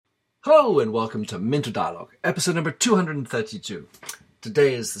Hello and welcome to Minter Dialogue, episode number 232.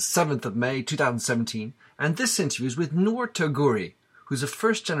 Today is the 7th of May 2017, and this interview is with Noor Tagouri, who's a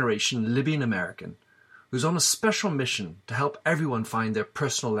first-generation Libyan American, who's on a special mission to help everyone find their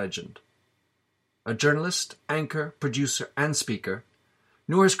personal legend. A journalist, anchor, producer, and speaker,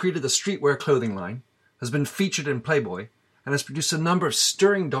 Noor has created the streetwear clothing line, has been featured in Playboy, and has produced a number of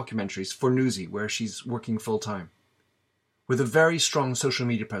stirring documentaries for Newsy, where she's working full-time. With a very strong social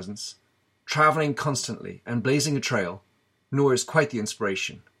media presence, travelling constantly and blazing a trail, Noor is quite the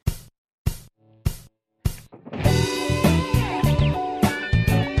inspiration.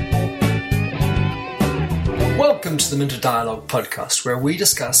 Welcome to the Minter Dialogue podcast, where we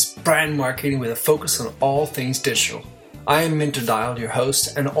discuss brand marketing with a focus on all things digital. I am Minter Dial, your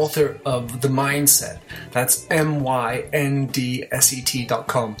host and author of The Mindset. That's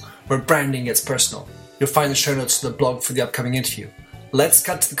MYNDSET.com, where branding gets personal. You'll find the show notes to the blog for the upcoming interview. Let's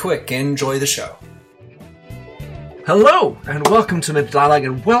cut to the quick. Enjoy the show. Hello, and welcome to Minter Dialogue,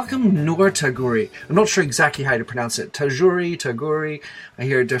 and welcome Noor Tagouri. I'm not sure exactly how to pronounce it. Tagouri, I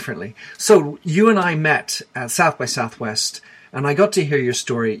hear it differently. So, you and I met at South by Southwest, and I got to hear your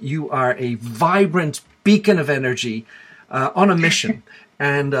story. You are a vibrant beacon of energy on a mission.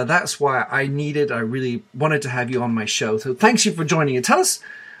 And that's why I really wanted to have you on my show. So thanks you for joining me. Tell us,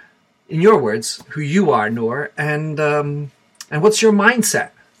 in your words, who you are, Noor, and what's your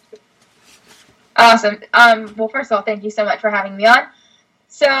mindset? Awesome. Well, first of all, thank you so much for having me on.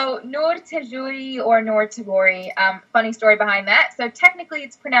 So, Noor Tagouri or Noor Tagouri, funny story behind that. So, technically,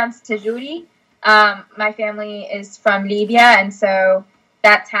 it's pronounced Tagouri. My family is from Libya, and so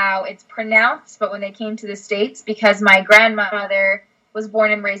that's how it's pronounced. But when they came to the States, because my grandmother was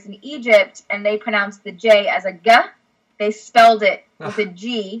born and raised in Egypt, and they pronounced the J as a G, they spelled it with a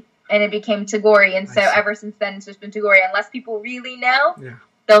G, and it became Tagouri. And so ever since then, it's just been Tagouri. Unless people really know,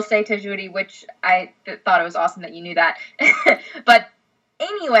 they'll say Tagouri, which I thought it was awesome that you knew that. But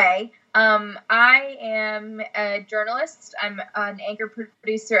anyway, I am a journalist. I'm an anchor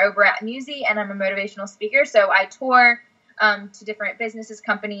producer over at Newsy, and I'm a motivational speaker. So I tour to different businesses,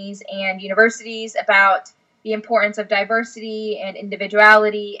 companies, and universities about the importance of diversity and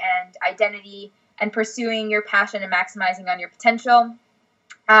individuality and identity and pursuing your passion and maximizing on your potential.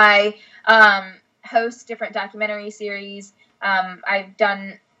 I host different documentary series. I've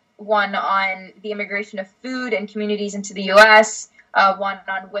done one on the immigration of food and communities into the U.S., one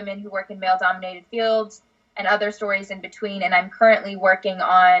on women who work in male-dominated fields, and other stories in between. And I'm currently working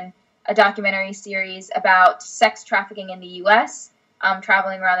on a documentary series about sex trafficking in the U.S.,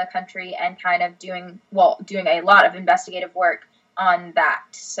 traveling around the country and kind of doing a lot of investigative work on that.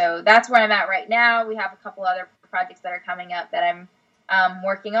 So that's where I'm at right now. We have a couple other projects that are coming up that I'm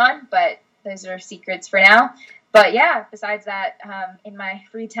working on, but those are secrets for now. But yeah, besides that, in my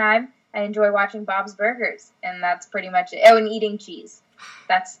free time, I enjoy watching Bob's Burgers, and that's pretty much it. Oh, and eating cheese.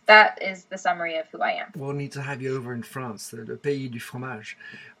 That is the summary of who I am. We'll need to have you over in France, le pays du fromage.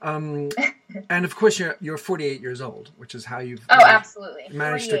 And of course, you're 48 years old, which is how you've absolutely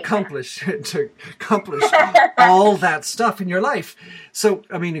managed to accomplish all that stuff in your life. So,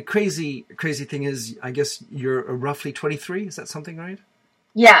 I mean, a crazy thing is, I guess you're roughly 23. Is that something right?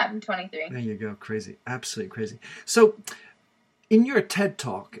 Yeah, I'm 23. There you go. Crazy. Absolutely crazy. So, in your TED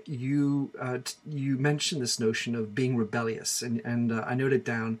Talk, you mentioned this notion of being rebellious, and I noted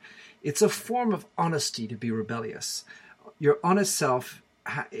down, it's a form of honesty to be rebellious. Your honest self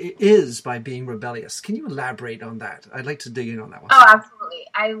is by being rebellious. Can you elaborate on that? I'd like to dig in on that one. Oh, absolutely.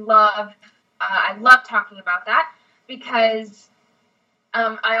 I love talking about that because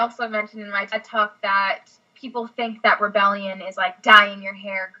I also mentioned in my TED Talk that people think that rebellion is like dyeing your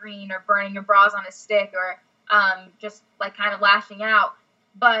hair green or burning your bras on a stick or just like kind of lashing out.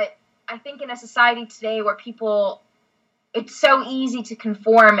 But I think in a society today where it's so easy to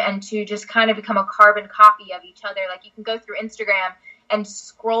conform and to just kind of become a carbon copy of each other. Like you can go through Instagram and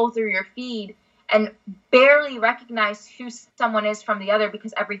scroll through your feed and barely recognize who someone is from the other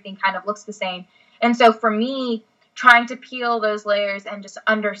because everything kind of looks the same. And so for me, trying to peel those layers and just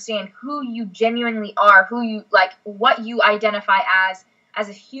understand who you genuinely are, who you like, what you identify as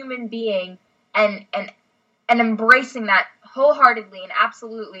a human being, and embracing that wholeheartedly and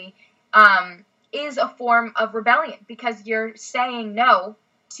absolutely is a form of rebellion because you're saying no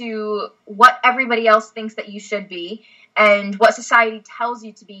to what everybody else thinks that you should be and what society tells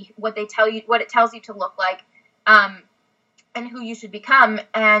you to be, what it tells you to look like, and who you should become,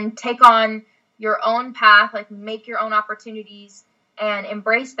 and take on your own path, like make your own opportunities and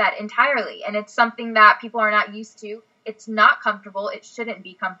embrace that entirely. And it's something that people are not used to. It's not comfortable. It shouldn't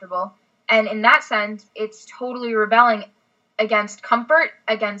be comfortable. And in that sense, it's totally rebelling against comfort,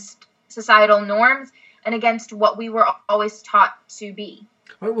 against societal norms and against what we were always taught to be.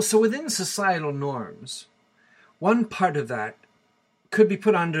 Right, well, so within societal norms, one part of that could be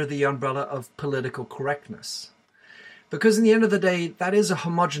put under the umbrella of political correctness. Because in the end of the day, that is a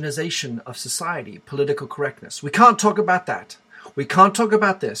homogenization of society, political correctness. We can't talk about that. We can't talk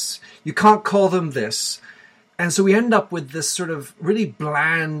about this. You can't call them this. And so we end up with this sort of really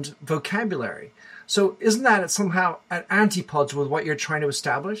bland vocabulary. So isn't that somehow at antipodes with what you're trying to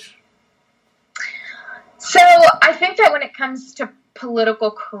establish? So I think that when it comes to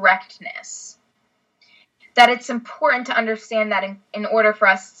political correctness, that it's important to understand that in order for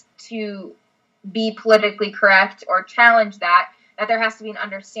us to be politically correct or challenge that there has to be an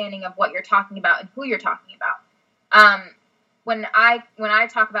understanding of what you're talking about and who you're talking about. When I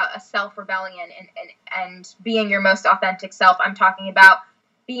talk about a self-rebellion and being your most authentic self, I'm talking about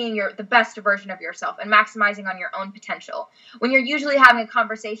being the best version of yourself and maximizing on your own potential. When you're usually having a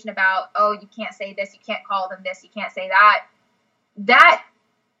conversation about, oh, you can't say this, you can't call them this, you can't say that, that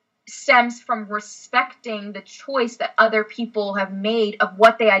stems from respecting the choice that other people have made of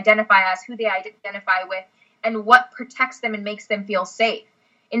what they identify as, who they identify with, and what protects them and makes them feel safe.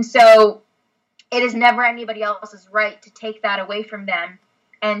 And so it is never anybody else's right to take that away from them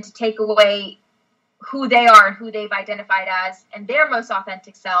and to take away who they are and who they've identified as and their most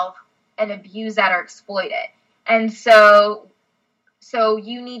authentic self and abuse that or exploit it. And so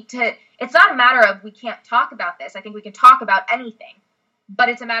you need to, it's not a matter of we can't talk about this. I think we can talk about anything, but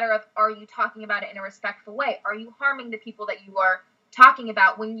it's a matter of, are you talking about it in a respectful way? Are you harming the people that you are talking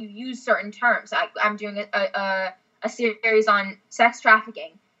about when you use certain terms? I'm doing a series on sex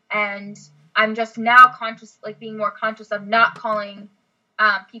trafficking, and I'm just now conscious, like being more conscious of not calling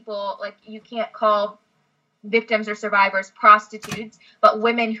people, like you can't call victims or survivors prostitutes, but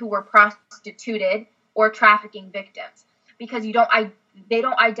women who were prostituted or trafficking victims, because they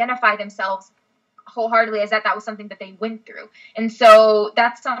don't identify themselves wholeheartedly as that was something that they went through. And so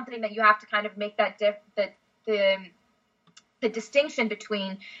that's something that you have to kind of make that the distinction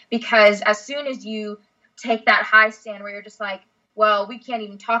between, because as soon as you take that high stand where you're just like, well, we can't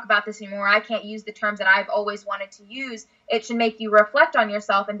even talk about this anymore, I can't use the terms that I've always wanted to use, it should make you reflect on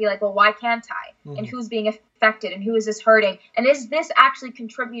yourself and be like, well, why can't I? Mm-hmm. And who's being affected and who is this hurting? And is this actually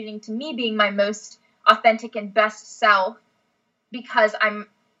contributing to me being my most authentic and best self, because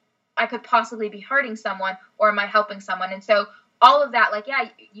I could possibly be hurting someone, or am I helping someone? And so all of that, like, yeah,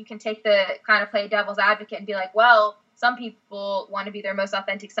 you can take the kind of play devil's advocate and be like, well, some people want to be their most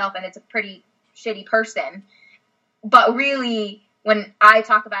authentic self and it's a pretty shitty person. But really, when I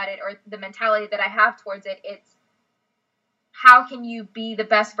talk about it, or the mentality that I have towards it, it's how can you be the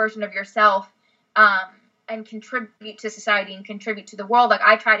best version of yourself and contribute to society and contribute to the world? Like,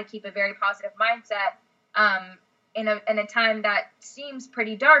 I try to keep a very positive mindset in a time that seems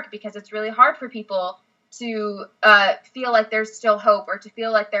pretty dark, because it's really hard for people to feel like there's still hope, or to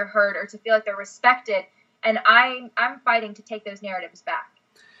feel like they're heard, or to feel like they're respected. And I'm fighting to take those narratives back.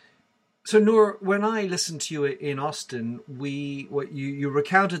 So, Noor, when I listened to you in Austin, you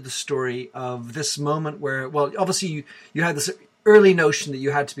recounted the story of this moment where, well, obviously you had this early notion that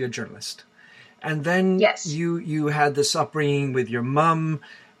you had to be a journalist. And then yes, you had this upbringing with your mum,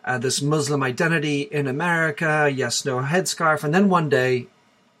 this Muslim identity in America, yes, no headscarf. And then one day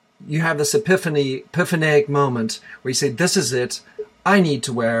you have this epiphanic moment where you say, this is it. I need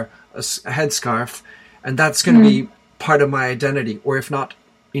to wear a headscarf, and that's going to be part of my identity, or if not,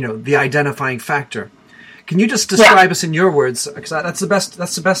 the identifying factor. Can you just describe us in your words? Because that's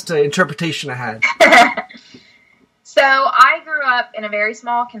the best interpretation I had. So I grew up in a very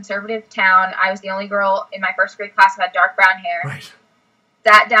small conservative town. I was the only girl in my first grade class who had dark brown hair. Right.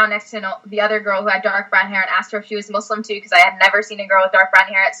 Sat down next to the other girl who had dark brown hair and asked her if she was Muslim too, because I had never seen a girl with dark brown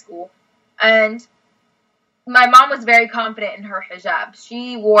hair at school. And my mom was very confident in her hijab.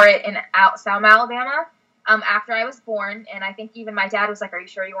 She wore it in Selma, Alabama, after I was born, and I think even my dad was like, are you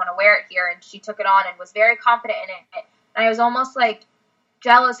sure you want to wear it here? And she took it on and was very confident in it. And I was almost like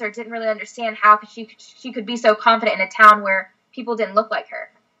jealous, or didn't really understand how she could be so confident in a town where people didn't look like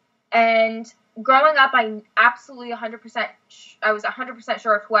her. And growing up, I absolutely 100%, I was 100%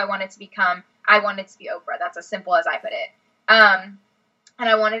 sure of who I wanted to become. I wanted to be Oprah. That's as simple as I put it. And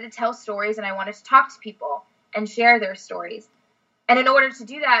I wanted to tell stories, and I wanted to talk to people and share their stories. And in order to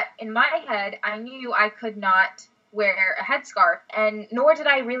do that, in my head, I knew I could not wear a headscarf, and nor did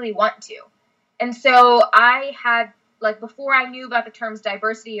I really want to. And so I had, like, before I knew about the terms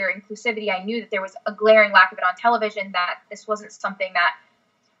diversity or inclusivity, I knew that there was a glaring lack of it on television, that this wasn't something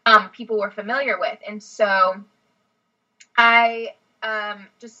that people were familiar with. And so I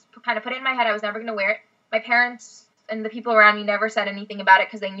just kind of put it in my head I was never going to wear it. My parents and the people around me never said anything about it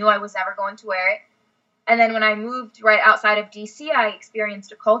because they knew I was never going to wear it. And then when I moved right outside of DC, I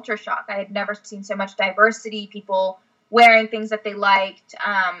experienced a culture shock. I had never seen so much diversity, people wearing things that they liked,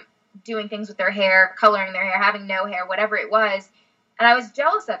 doing things with their hair, coloring their hair, having no hair, whatever it was. And I was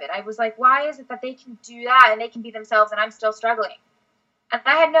jealous of it. I was like, why is it that they can do that and they can be themselves and I'm still struggling? And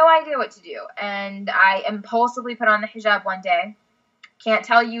I had no idea what to do. And I impulsively put on the hijab one day. Can't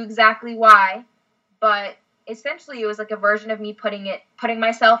tell you exactly why, but essentially it was like a version of me putting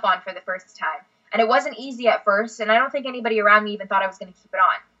myself on for the first time. And it wasn't easy at first, and I don't think anybody around me even thought I was going to keep it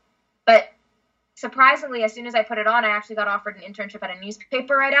on. But surprisingly, as soon as I put it on, I actually got offered an internship at a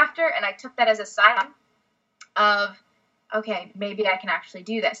newspaper right after, and I took that as a sign of, okay, maybe I can actually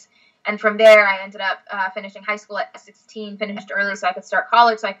do this. And from there, I ended up finishing high school at 16, finished early so I could start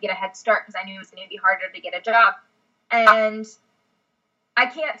college, so I could get a head start because I knew it was going to be harder to get a job. And I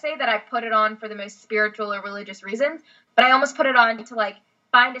can't say that I put it on for the most spiritual or religious reasons, but I almost put it on to like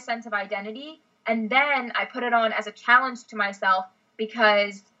find a sense of identity. And then I put it on as a challenge to myself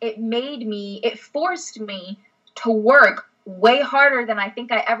because it forced me to work way harder than I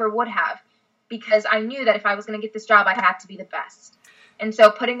think I ever would have, because I knew that if I was going to get this job, I had to be the best. And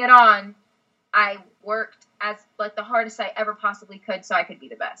so putting it on, I worked as like the hardest I ever possibly could so I could be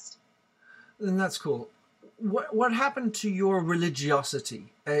the best. And that's cool. What happened to your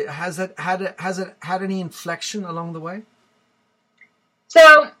religiosity? Has it had any inflection along the way?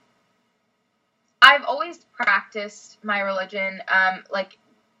 So I've always practiced my religion. Like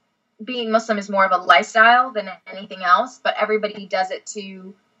being Muslim is more of a lifestyle than anything else, but everybody does it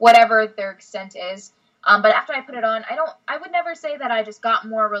to whatever their extent is. But after I put it on, I would never say that I just got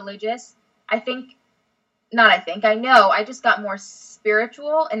more religious. I know I just got more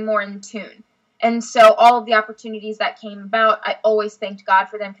spiritual and more in tune. And so all of the opportunities that came about, I always thanked God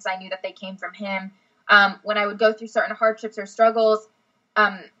for them because I knew that they came from Him. When I would go through certain hardships or struggles,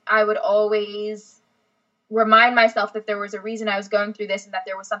 I would always remind myself that there was a reason I was going through this and that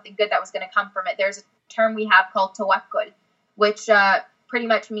there was something good that was going to come from it. There's a term we have called tawakkul, which pretty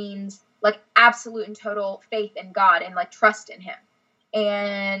much means like absolute and total faith in God and like trust in Him.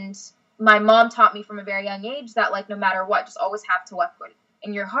 And my mom taught me from a very young age that like no matter what, just always have tawakkul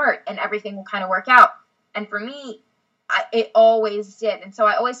in your heart and everything will kind of work out. And for me, it always did. And so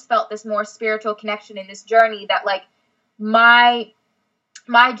I always felt this more spiritual connection in this journey that like my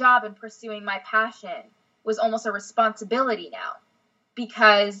job in pursuing my passion was almost a responsibility now,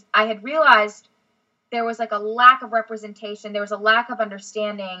 because I had realized there was like a lack of representation, there was a lack of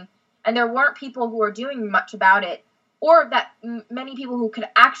understanding, and there weren't people who were doing much about it, or that many people who could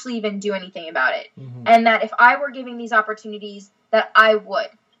actually even do anything about it. Mm-hmm. And that if I were giving these opportunities, that I would.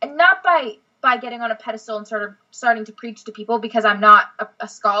 And not by getting on a pedestal and sort of starting to preach to people, because I'm not a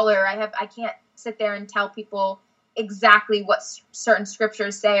scholar. I can't sit there and tell people exactly what certain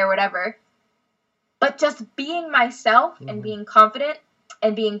scriptures say or whatever. But just being myself mm-hmm. and being confident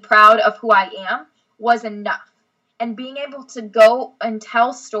and being proud of who I am was enough. And being able to go and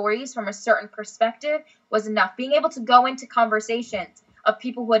tell stories from a certain perspective was enough. Being able to go into conversations of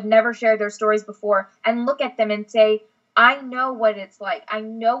people who had never shared their stories before and look at them and say, I know what it's like. I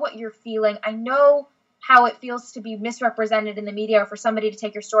know what you're feeling. I know how it feels to be misrepresented in the media or for somebody to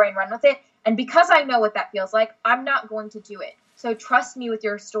take your story and run with it. And because I know what that feels like, I'm not going to do it. So trust me with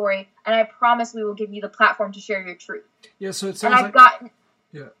your story, and I promise we will give you the platform to share your truth. Yeah, so it sounds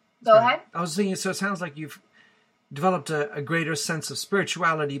Yeah. Go ahead. I was thinking, so it sounds like you've developed a greater sense of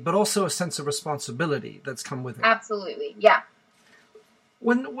spirituality, but also a sense of responsibility that's come with it. Absolutely, yeah.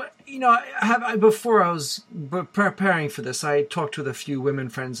 Before I was preparing for this, I talked with a few women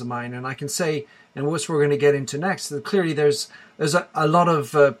friends of mine, and I can say, and what we're going to get into next, that clearly there's a lot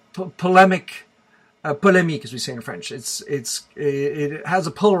of polemique, as we say in French. It has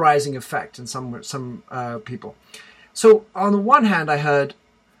a polarizing effect in some people. So on the one hand, I heard,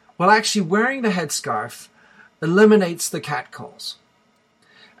 well, actually wearing the headscarf eliminates the catcalls,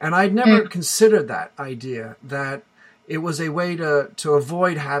 and I'd never considered that idea, that it was a way to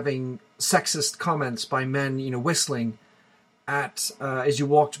avoid having sexist comments by men, whistling at as you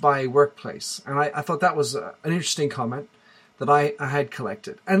walked by a workplace. And I thought that was an interesting comment that I had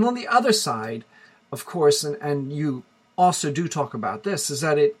collected. And on the other side, of course, and you also do talk about this, is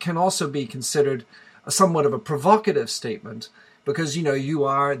that it can also be considered somewhat of a provocative statement, because, you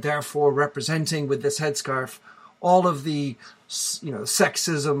are therefore representing with this headscarf all of the,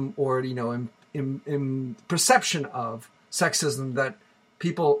 sexism or, in perception of sexism that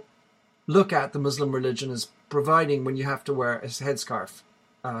people look at the Muslim religion as providing when you have to wear a headscarf,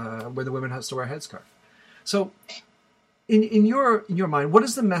 where the women has to wear a headscarf. So in your mind, what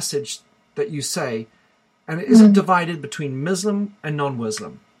is the message that you say, And is it divided between Muslim and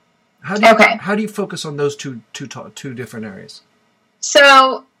non-Muslim? How do you focus on those two different areas?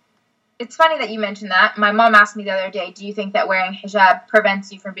 So it's funny that you mentioned that. My mom asked me the other day, do you think that wearing hijab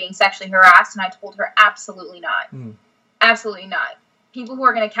prevents you from being sexually harassed? And I told her, absolutely not. Absolutely not. People who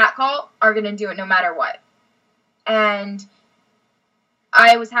are going to catcall are going to do it no matter what. And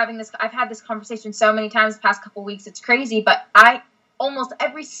I've had this conversation so many times the past couple weeks, it's crazy, but almost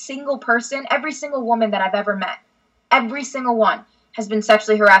every single person, every single woman that I've ever met, every single one has been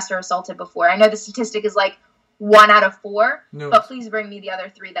sexually harassed or assaulted before. I know the statistic is like 1 out of 4, but please bring me the other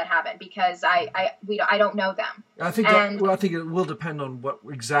 3 that haven't, because I don't know them. I think it will depend on what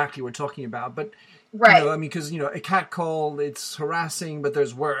exactly we're talking about, but right. Because a catcall, it's harassing, but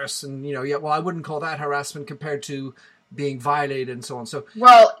there's worse, and I wouldn't call that harassment compared to being violated and so on. So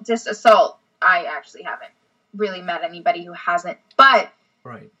just assault, I actually haven't really met anybody who hasn't, but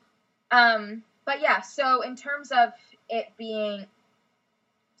right. But yeah, so in terms of it being,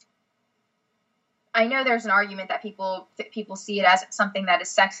 I know there's an argument that people see it as something that is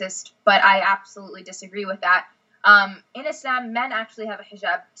sexist, but I absolutely disagree with that. In Islam, men actually have a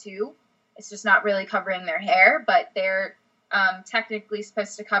hijab too. It's just not really covering their hair, but they're technically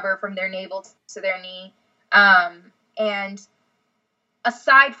supposed to cover from their navel to their knee. And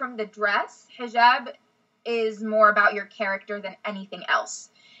aside from the dress, hijab is more about your character than anything else.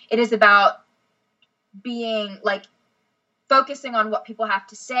 It is about being focusing on what people have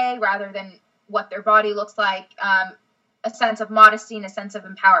to say rather than what their body looks like, a sense of modesty and a sense of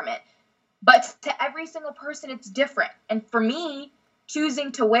empowerment. But to every single person, it's different. And for me,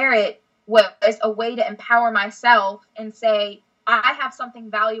 choosing to wear it was a way to empower myself and say, I have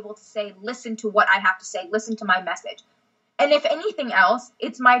something valuable to say. Listen to what I have to say. Listen to my message. And if anything else,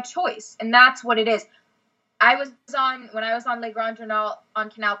 it's my choice. And that's what it is. When I was on Le Grand Journal on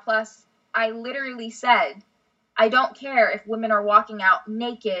Canal Plus, I literally said, I don't care if women are walking out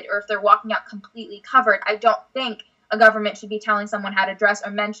naked or if they're walking out completely covered. I don't think a government should be telling someone how to dress,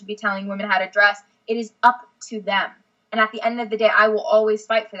 or men should be telling women how to dress. It is up to them. And at the end of the day, I will always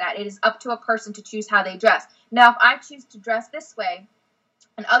fight for that. It is up to a person to choose how they dress. Now, if I choose to dress this way,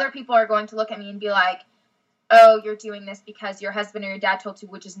 and other people are going to look at me and be like, oh, you're doing this because your husband or your dad told you,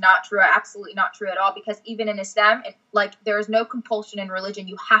 which is not true, absolutely not true at all, because even in Islam, there is no compulsion in religion.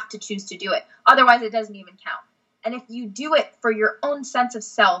 You have to choose to do it. Otherwise, it doesn't even count. And if you do it for your own sense of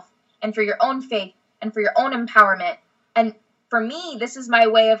self and for your own faith and for your own empowerment, and for me, this is my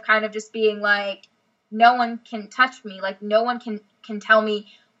way of kind of just being like, no one can touch me. No one can tell me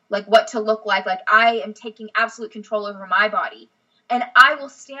what to look like. I am taking absolute control over my body. And I will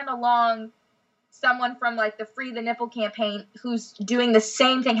stand along someone from the Free the Nipple campaign who's doing the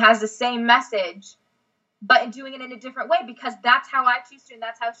same thing, has the same message, but doing it in a different way, because that's how I choose to, and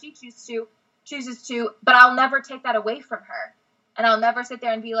that's how she chooses to, but I'll never take that away from her. And I'll never sit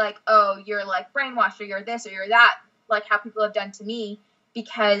there and be like, oh, you're brainwashed, or you're this or you're that, like how people have done to me,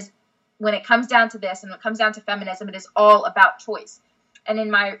 because when it comes down to this and when it comes down to feminism, it is all about choice. And in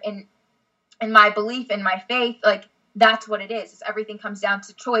my belief, in my faith, that's what it is. Everything comes down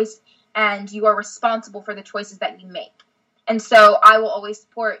to choice, and you are responsible for the choices that you make. And so I will always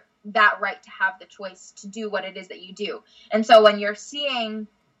support that right to have the choice to do what it is that you do. And so when you're seeing,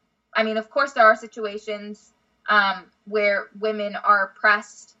 of course there are situations where women are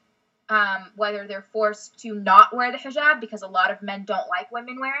oppressed, whether they're forced to not wear the hijab because a lot of men don't like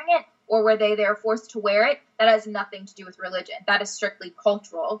women wearing it, or where they're forced to wear it. That has nothing to do with religion. That is strictly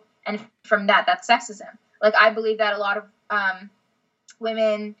cultural. And from that's sexism. I believe that a lot of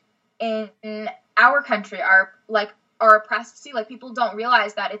women in our country are oppressed too. People don't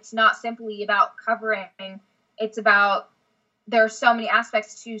realize that it's not simply about covering. It's about, there are so many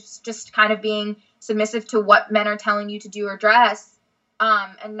aspects to just kind of being submissive to what men are telling you to do or dress,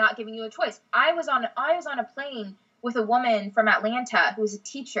 and not giving you a choice. I was on a plane with a woman from Atlanta who was a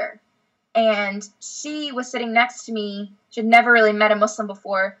teacher, and she was sitting next to me. She had never really met a Muslim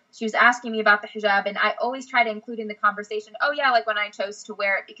before. She was asking me about the hijab, and I always try to include in the conversation, oh yeah, when I chose to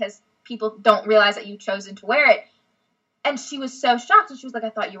wear it, because people don't realize that you've chosen to wear it. And she was so shocked, and she was like, I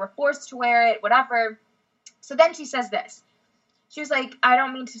thought you were forced to wear it, whatever. So then she says this. She was like, I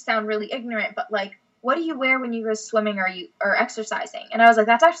don't mean to sound really ignorant, but what do you wear when you go swimming or exercising? And I was like,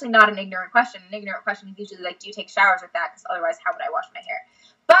 that's actually not an ignorant question. An ignorant question is usually do you take showers with that? Because otherwise, how would I wash my hair?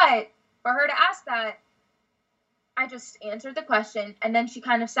 But for her to ask that, I just answered the question, and then she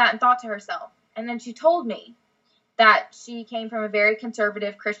kind of sat and thought to herself. And then she told me that she came from a very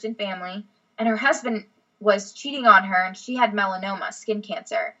conservative Christian family, and her husband was cheating on her, and she had melanoma, skin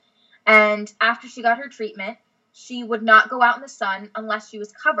cancer. And after she got her treatment, she would not go out in the sun unless she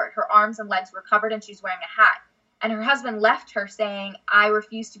was covered. Her arms and legs were covered and she was wearing a hat. And her husband left her saying, I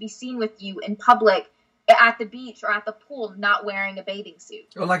refuse to be seen with you in public at the beach or at the pool not wearing a bathing suit.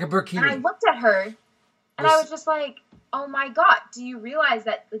 Or like a burkini. And I looked at her and I was just like, oh my God, do you realize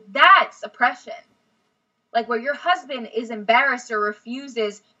that that's oppression? Like where your husband is embarrassed or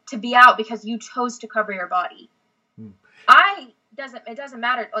refuses to be out because you chose to cover your body. It doesn't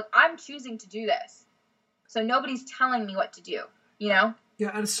matter. Like I'm choosing to do this. So nobody's telling me what to do, you know? Yeah,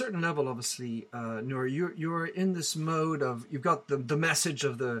 at a certain level, obviously, Noor, you're in this mode of, you've got the message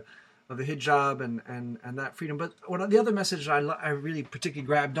of the hijab and that freedom. But the other message I really particularly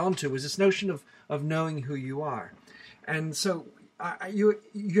grabbed onto was this notion of knowing who you are. And so you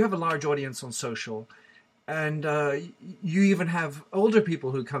have a large audience on social, and you even have older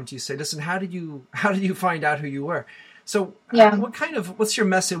people who come to you say, listen, how did you find out who you were? So what's your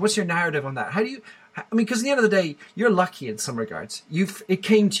message? What's your narrative on that? Because at the end of the day, you're lucky in some regards. It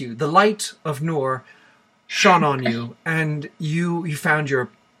came to you. The light of Noor shone on you, and you found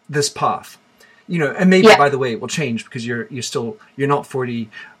this path. You know, and maybe by the way, it will change because you're not 40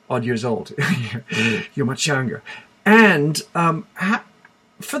 odd years old. You're much younger. And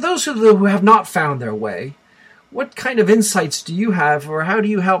for those who have not found their way, what kind of insights do you have, or how do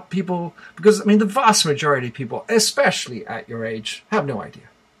you help people? Because the vast majority of people, especially at your age, have no idea.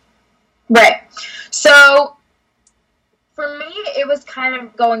 Right. So for me, it was kind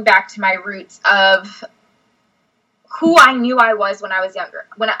of going back to my roots of who I knew I was when I was younger.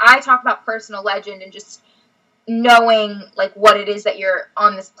 When I talk about personal legend and just knowing like what it is that you're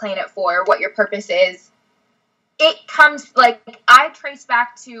on this planet for, what your purpose is, it comes like I trace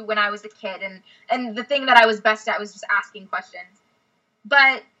back to when I was a kid, and the thing that I was best at was just asking questions.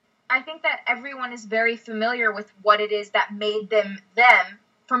 But I think that everyone is very familiar with what it is that made them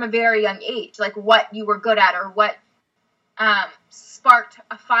from a very young age, like what you were good at or what sparked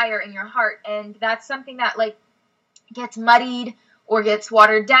a fire in your heart. And that's something that like gets muddied or gets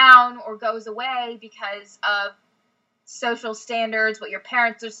watered down or goes away because of social standards, what your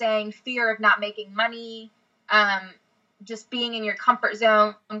parents are saying, fear of not making money, just being in your comfort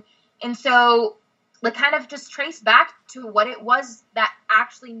zone. And so like kind of just trace back to what it was that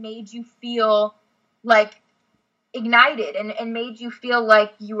actually made you feel like ignited and made you feel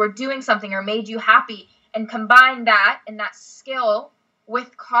like you were doing something or made you happy, and combine that and that skill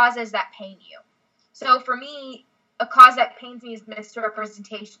with causes that pain you. So for me, a cause that pains me is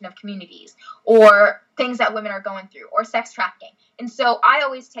misrepresentation of communities or things that women are going through or sex trafficking. And so I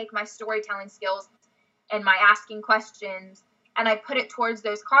always take my storytelling skills and my asking questions and I put it towards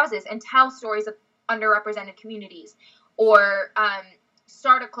those causes and tell stories of underrepresented communities, or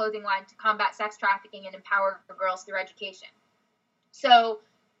start a clothing line to combat sex trafficking and empower girls through education. So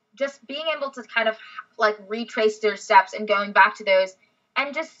just being able to kind of like retrace their steps and going back to those,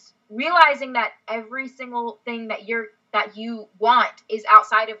 and just realizing that every single thing that you want is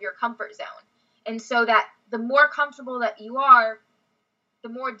outside of your comfort zone. And so that the more comfortable that you are, the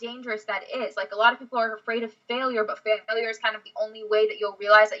more dangerous that is. Like a lot of people are afraid of failure, but failure is kind of the only way that you'll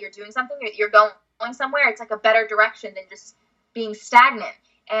realize that you're doing something, you're going somewhere. It's like a better direction than just being stagnant.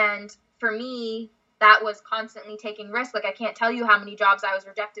 And for me, that was constantly taking risks. Like I can't tell you how many jobs I was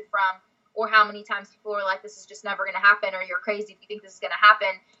rejected from, or how many times people were like, this is just never going to happen, or you're crazy if you think this is going to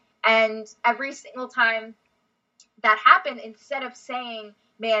happen. And every single time that happened, instead of saying,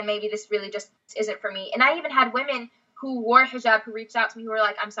 man, maybe this really just isn't for me. And I even had women who wore hijab who reached out to me who were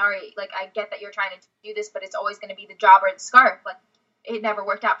like, I'm sorry, like I get that you're trying to do this, but it's always going to be the job or the scarf. Like it never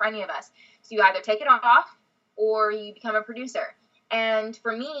worked out for any of us. So you either take it off or you become a producer. And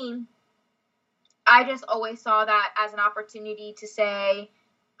for me, I just always saw that as an opportunity to say,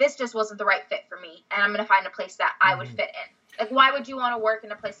 this just wasn't the right fit for me, and I'm going to find a place that I would fit in. Like, why would you want to work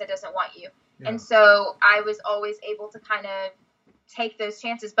in a place that doesn't want you? Yeah. And so I was always able to kind of take those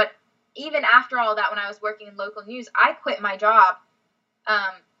chances. But even after all that, when I was working in local news, I quit my job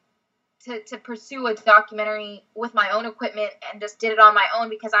to pursue a documentary with my own equipment and just did it on my own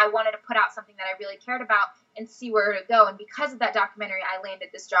because I wanted to put out something that I really cared about and see where it would go. And because of that documentary, I landed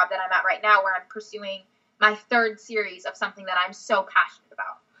this job that I'm at right now, where I'm pursuing my third series of something that I'm so passionate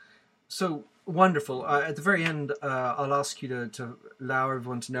about. So wonderful. At the very end, I'll ask you to allow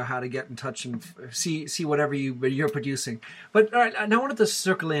everyone to know how to get in touch and see whatever you're producing. But all right, I wanted to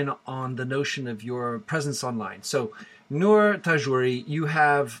circle in on the notion of your presence online. So Noor Tajouri, you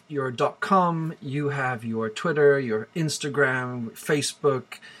have your .com, you have your Twitter, your Instagram,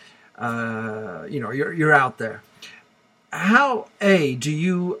 Facebook. You're out there. how do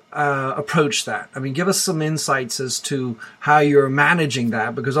you approach that? I mean, give us some insights as to how you're managing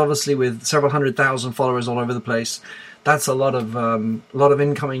that, because obviously with several 100,000 followers all over the place, that's a lot of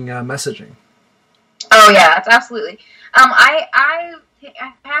incoming messaging. Oh yeah, it's absolutely. I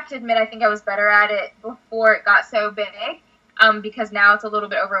have to admit, I think I was better at it before it got so big, because now it's a little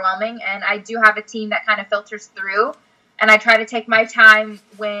bit overwhelming, and I do have a team that kind of filters through, and I try to take my time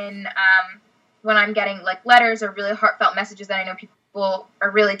when I'm getting like letters or really heartfelt messages that I know people are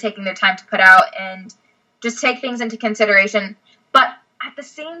really taking their time to put out, and just take things into consideration. But at the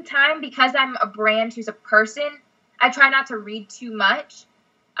same time, because I'm a brand who's a person, I try not to read too much,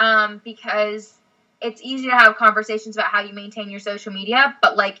 because it's easy to have conversations about how you maintain your social media,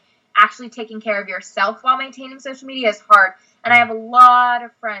 but like actually taking care of yourself while maintaining social media is hard. And I have a lot of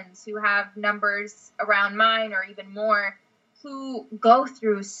friends who have numbers around mine or even more who go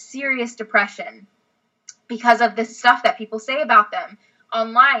through serious depression because of the stuff that people say about them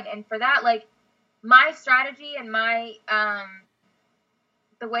online. And for that, like, my strategy and my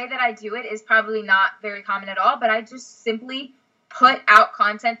the way that I do it is probably not very common at all, but I just simply put out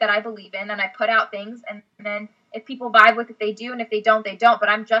content that I believe in, and I put out things, and then if people vibe with it, they do, and if they don't, they don't, but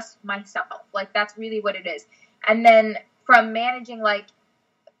I'm just myself. Like, that's really what it is. And then from managing, like,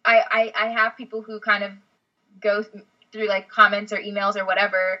 I have people who kind of go through, like, comments or emails or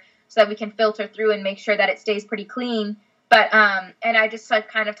whatever, so that we can filter through and make sure that it stays pretty clean. But, and I just, like,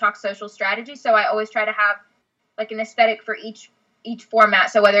 kind of talk social strategy, so I always try to have, like, an aesthetic for each format.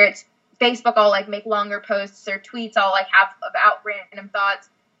 So whether it's Facebook, I'll like make longer posts, or tweets I'll like have about random thoughts.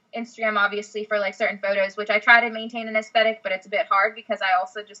 Instagram, obviously, for like certain photos, which I try to maintain an aesthetic, but it's a bit hard because I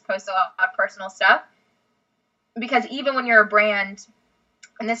also just post a lot of personal stuff. Because even when you're a brand,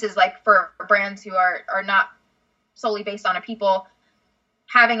 and this is like for brands who are not solely based on a people,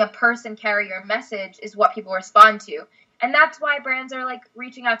 having a person carry your message is what people respond to. And that's why brands are like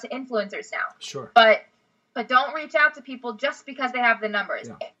reaching out to influencers now. Sure. But don't reach out to people just because they have the numbers.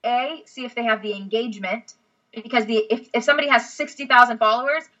 Yeah. See if they have the engagement. Because if somebody has 60,000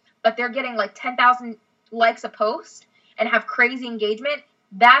 followers, but they're getting like 10,000 likes a post and have crazy engagement,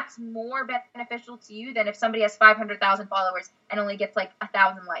 that's more beneficial to you than if somebody has 500,000 followers and only gets like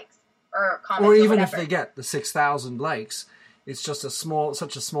 1,000 likes or comments. Or even if they get the 6,000 likes, it's just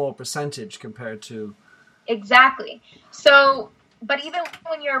such a small percentage compared to. Exactly. So, but even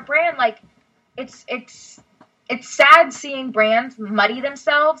when you're a brand, like, it's sad seeing brands muddy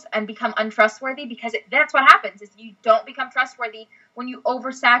themselves and become untrustworthy, because that's what happens, is you don't become trustworthy when you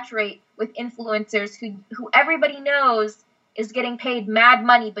oversaturate with influencers who everybody knows is getting paid mad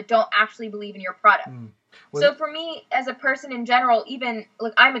money but don't actually believe in your product. Well, so for me, as a person in general, even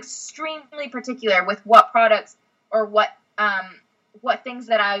like, I'm extremely particular with what products or what things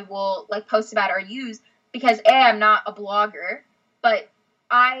that I will like post about or use, because I'm not a blogger, but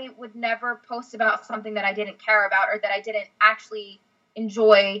I would never post about something that I didn't care about or that I didn't actually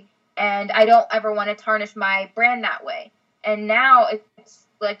enjoy, and I don't ever want to tarnish my brand that way. And now it's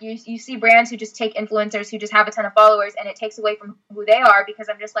like you see brands who just take influencers who just have a ton of followers, and it takes away from who they are, because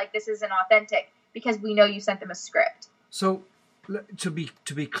I'm just like, this isn't authentic, because we know you sent them a script. So to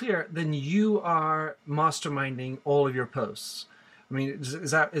be clear, then you are masterminding all of your posts. I mean,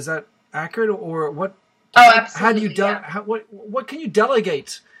 is that accurate, or what? Oh, absolutely. How do you what can you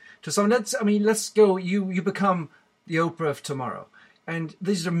delegate to someone? Let's go. You become the Oprah of tomorrow, and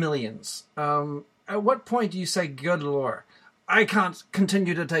these are millions. At what point do you say, "Good Lord, I can't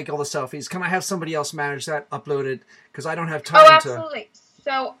continue to take all the selfies. Can I have somebody else manage that, upload it? Because I don't have time." Oh, absolutely.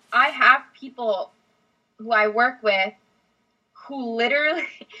 So I have people who I work with who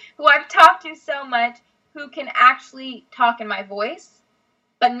I've talked to so much, who can actually talk in my voice.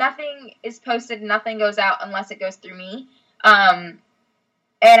 But nothing is posted, nothing goes out unless it goes through me. And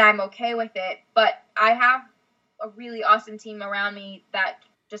I'm okay with it. But I have a really awesome team around me that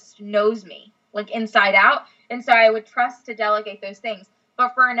just knows me, like, inside out. And so I would trust to delegate those things.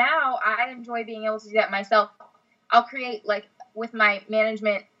 But for now, I enjoy being able to do that myself. I'll create, like, with my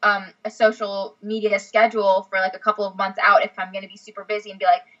management, a social media schedule for, like, a couple of months out if I'm going to be super busy, and be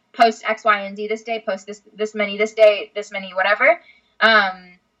like, post X, Y, and Z this day, post this many this day, this many whatever.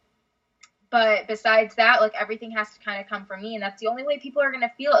 But besides that, like, everything has to kind of come from me, and that's the only way people are going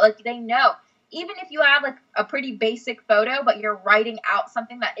to feel it. Like, they know. Even if you have, like, a pretty basic photo, but you're writing out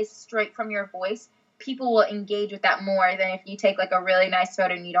something that is straight from your voice, people will engage with that more than if you take, like, a really nice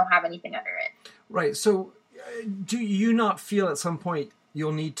photo and you don't have anything under it. Right. So do you not feel at some point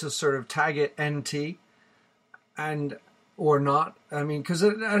you'll need to sort of tag it NT or not? I mean, because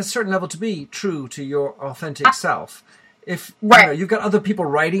at a certain level, to be true to your authentic self, if you've got other people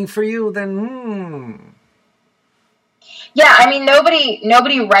writing for you, then Yeah, I mean,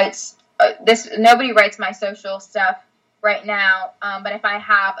 nobody writes nobody writes my social stuff right now. But if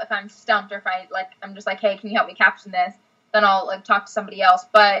I'm stumped, or if I'm just like, hey, can you help me caption this? Then I'll like talk to somebody else.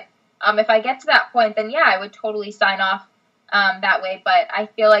 But if I get to that point, then yeah, I would totally sign off that way. But I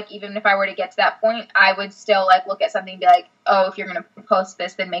feel like even if I were to get to that point, I would still like look at something and be like, oh, if you're gonna post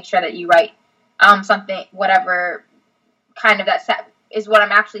this, then make sure that you write something, whatever kind of that is what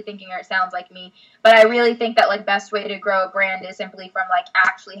I'm actually thinking, or it sounds like me. But I really think that like best way to grow a brand is simply from like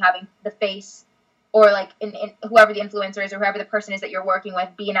actually having the face, or like in whoever the influencer is or whoever the person is that you're working with,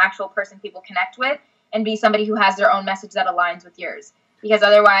 be an actual person people connect with, and be somebody who has their own message that aligns with yours. Because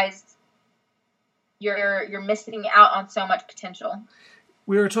otherwise, you're missing out on so much potential.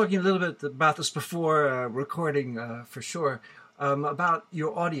 We were talking a little bit about this before recording, for sure, about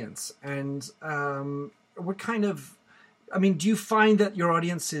your audience, and what kind of, I mean, do you find that your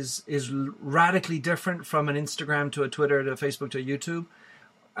audience is radically different from an Instagram to a Twitter to a Facebook to a YouTube?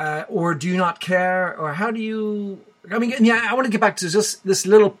 Or do you not care? Or how do you... I mean, yeah, I want to get back to just this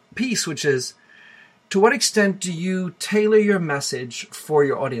little piece, which is, to what extent do you tailor your message for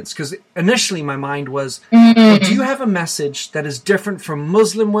your audience? Because initially my mind was, well, do you have a message that is different for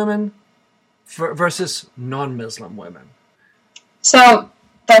Muslim women versus non-Muslim women? So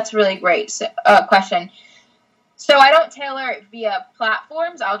that's really great question. So I don't tailor it via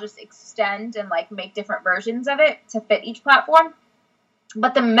platforms. I'll just extend and like make different versions of it to fit each platform.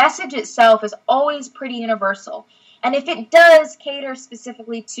 But the message itself is always pretty universal. And if it does cater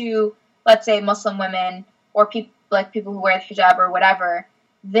specifically to, let's say, Muslim women or people who wear the hijab or whatever,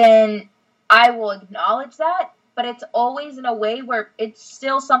 then I will acknowledge that. But it's always in a way where it's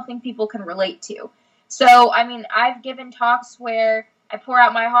still something people can relate to. So, I mean, I've given talks where I pour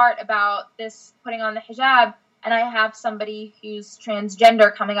out my heart about this putting on the hijab, and I have somebody who's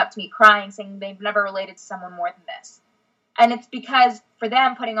transgender coming up to me crying, saying they've never related to someone more than this. And it's because for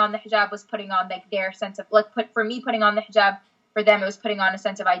them, putting on the hijab was putting on like their sense of, for me, putting on the hijab, for them, it was putting on a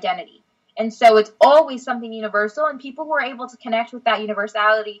sense of identity. And so it's always something universal, and people who are able to connect with that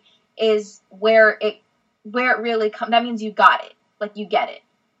universality is where it really comes. That means you got it. Like, you get it.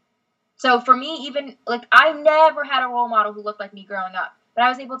 So for me, even, like, I never had a role model who looked like me growing up. But I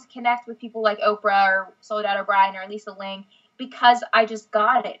was able to connect with people like Oprah or Soledad O'Brien or Lisa Ling because I just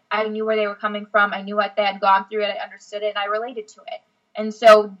got it. I knew where they were coming from. I knew what they had gone through, and I understood it, and I related to it. And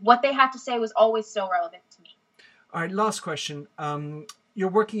so what they had to say was always still relevant to me. All right, last question. You're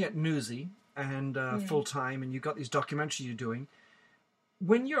working at Newsy and full-time, and you've got these documentaries you're doing.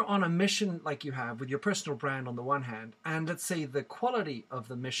 When you're on a mission like you have with your personal brand on the one hand, and let's say the quality of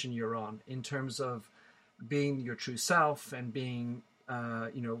the mission you're on in terms of being your true self and being... I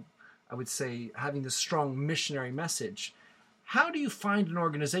would say having this strong missionary message. How do you find an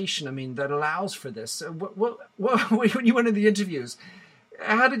organization, I mean, that allows for this? When you went in the interviews,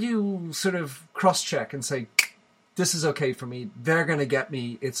 how did you sort of cross-check and say, this is okay for me, they're going to get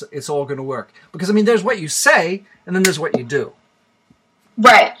me, it's all going to work? Because, I mean, there's what you say, and then there's what you do.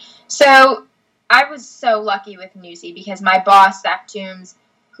 Right. So I was so lucky with Newsy because my boss, Zach Toombs,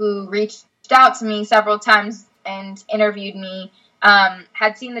 who reached out to me several times and interviewed me,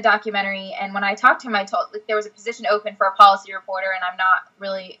 had seen the documentary, and when I talked to him, I told there was a position open for a policy reporter, and I'm not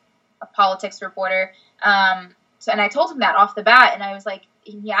really a politics reporter. And I told him that off the bat, and I was like,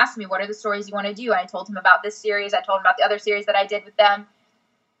 he asked me, what are the stories you want to do? And I told him about this series. I told him about the other series that I did with them.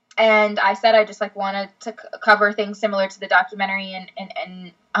 And I said I just like wanted to cover things similar to the documentary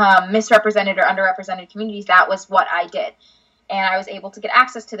and misrepresented or underrepresented communities. That was what I did. And I was able to get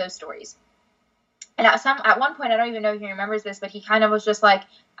access to those stories. And at one point, I don't even know if he remembers this, but he kind of was just like,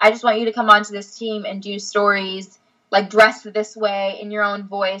 I just want you to come onto this team and do stories, like dressed this way in your own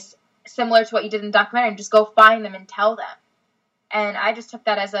voice, similar to what you did in the documentary, and just go find them and tell them. And I just took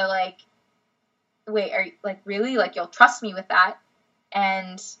that as a like, wait, are you like really? Like, you'll trust me with that?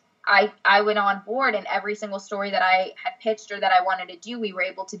 And I went on board, and every single story that I had pitched or that I wanted to do, we were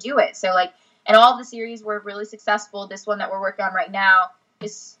able to do it. So like, and all of the series were really successful. This one that we're working on right now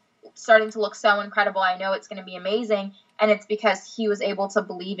is starting to look so incredible. I know it's going to be amazing, and it's because he was able to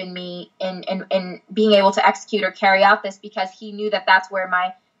believe in me in being able to execute or carry out this, because he knew that that's where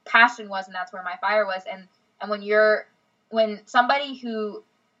my passion was and that's where my fire was. And when somebody who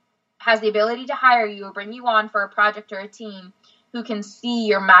has the ability to hire you or bring you on for a project or a team who can see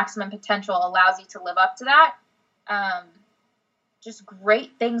your maximum potential allows you to live up to that, just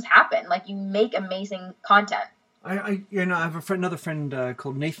great things happen. Like, you make amazing content. I have another friend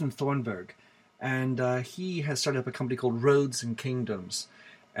called Nathan Thornburg, and he has started up a company called Roads and Kingdoms.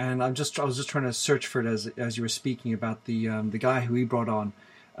 And I was just trying to search for it as you were speaking about the guy who he brought on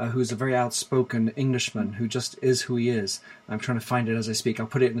who's a very outspoken Englishman who just is who he is. I'm trying to find it as I speak. I'll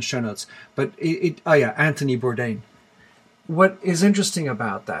put it in the show notes. But Anthony Bourdain. What is interesting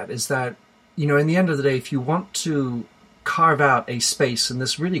about that is that, in the end of the day, if you want to carve out a space in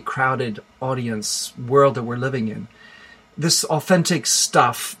this really crowded audience world that we're living in, this authentic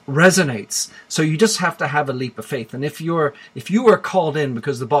stuff resonates. So you just have to have a leap of faith. And if you are called in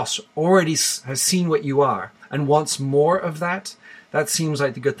because the boss already has seen what you are and wants more of that, that seems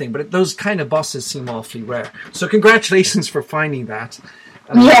like the good thing. But those kind of bosses seem awfully rare. So congratulations for finding that.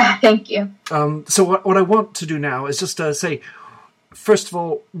 Yeah, thank you. So what I want to do now is just say, first of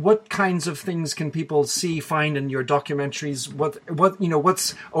all, what kinds of things can people find in your documentaries?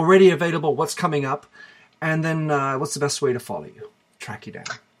 What's already available? What's coming up? And then what's the best way to follow you, track you down?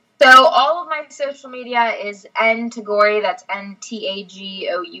 So all of my social media is N-Tagouri. That's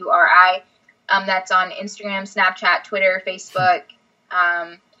N-T-A-G-O-U-R-I. That's on Instagram, Snapchat, Twitter, Facebook.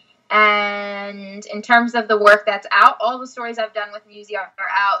 And in terms of the work that's out, all the stories I've done with Newsy are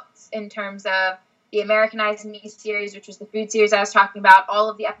out. In terms of the Americanized Me series, which was the food series I was talking about, all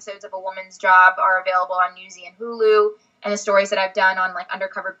of the episodes of A Woman's Job are available on Newsy and Hulu. And the stories that I've done on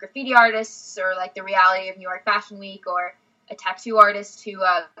undercover graffiti artists, or the reality of New York Fashion Week, or a tattoo artist who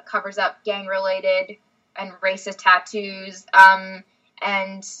covers up gang-related and racist tattoos,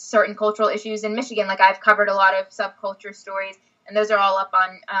 and certain cultural issues in Michigan. I've covered a lot of subculture stories, and those are all up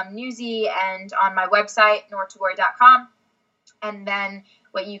on Newsy and on my website, noortagouri.com. And then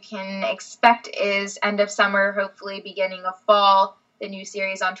what you can expect is end of summer, hopefully beginning of fall, the new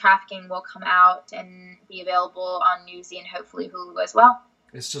series on trafficking will come out and be available on Newsy and hopefully Hulu as well.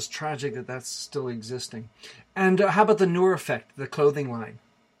 It's just tragic that that's still existing. And how about the Noor Effect, the clothing line?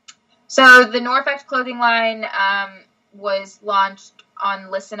 So the Noor Effect clothing line was launched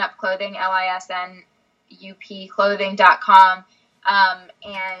on Listen Up Clothing, LISNUP clothing.com.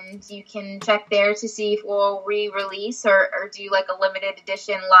 And you can check there to see if we'll re-release or do a limited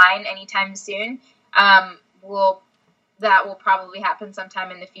edition line anytime soon. That will probably happen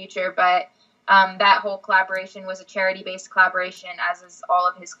sometime in the future, but that whole collaboration was a charity-based collaboration, as is all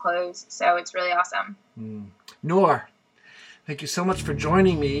of his clothes, so it's really awesome. Noor, thank you so much for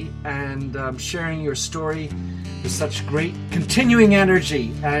joining me and sharing your story with such great continuing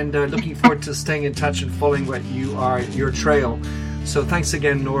energy, and looking forward to staying in touch and following your trail. So thanks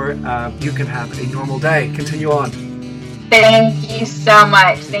again, Noor. You can have a normal day. Continue on. Thank you so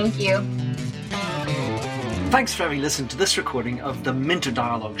much. Thank you. Thanks for having listened to this recording of the Minter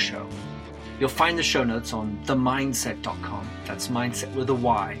Dialogue Show. You'll find the show notes on themyndset.com. That's mindset with a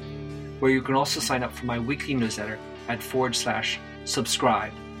Y, where you can also sign up for my weekly newsletter at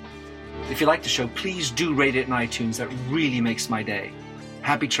 /subscribe. If you like the show, please do rate it in iTunes. That really makes my day.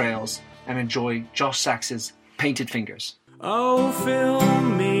 Happy trails, and enjoy Josh Sachs's Painted Fingers. Oh, fill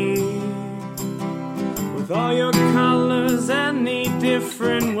me with all your colors, any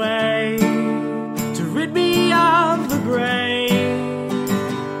different way to rid me of the gray,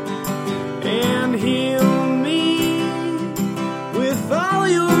 and heal me with all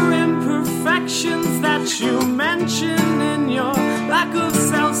your imperfections that you mention in your lack of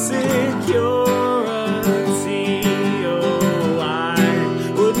self-security. Oh,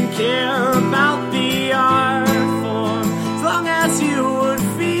 I wouldn't care about the art form as long as you would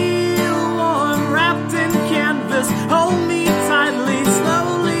feel warm, wrapped in canvas. Hold me tightly,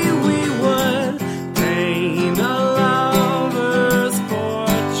 slowly we would paint a lover's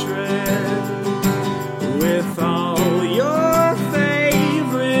portrait with all your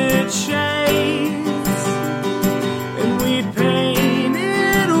favorite shades, and we'd paint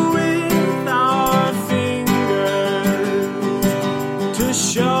it with our fingers to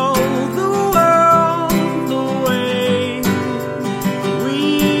show the world the way we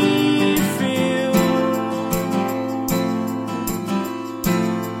feel.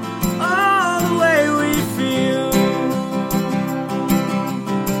 Oh, the way we feel.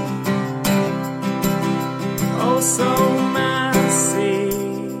 Oh, so messy.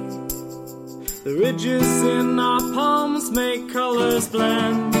 The ridges in our palms make colors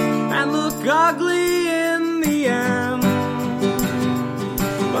blend and look ugly in the end,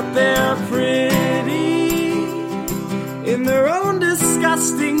 but they're pretty in their own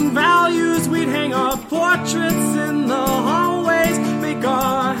disgusting values. We'd hang our portraits in the hallways, make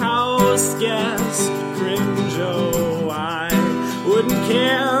our house guests cringe. Oh, I wouldn't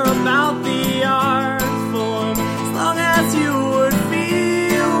care about the art form as long as you would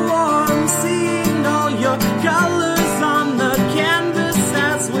feel warm, seeing all your colors on the canvas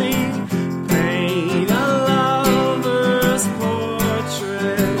as we paint a lover's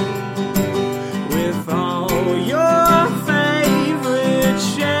portrait with all your favorite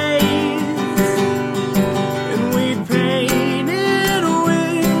shades.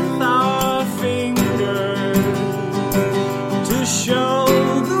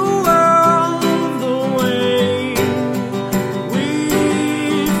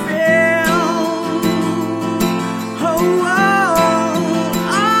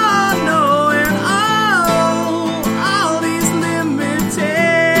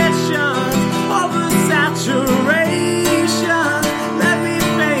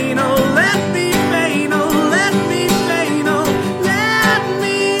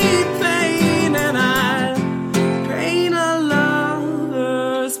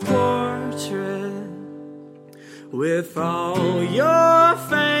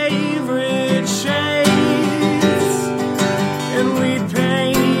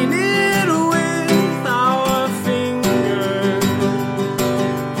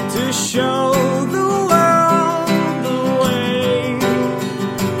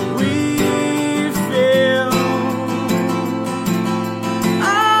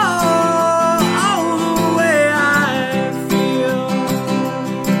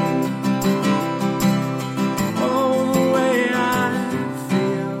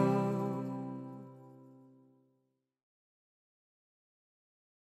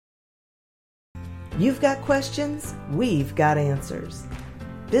 You've got questions, we've got answers.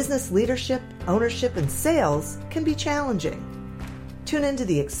 Business leadership, ownership, and sales can be challenging. Tune into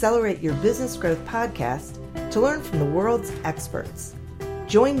the Accelerate Your Business Growth podcast to learn from the world's experts.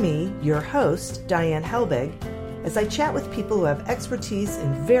 Join me, your host, Diane Helbig, as I chat with people who have expertise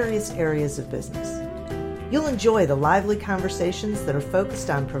in various areas of business. You'll enjoy the lively conversations that are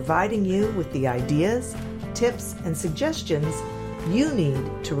focused on providing you with the ideas, tips, and suggestions you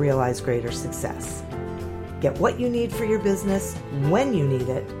need to realize greater success. Get what you need for your business when you need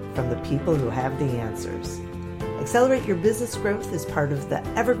it from the people who have the answers. Accelerate Your Business Growth is part of the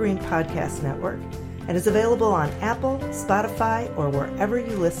Evergreen Podcast Network and is available on Apple, Spotify, or wherever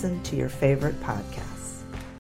you listen to your favorite podcasts.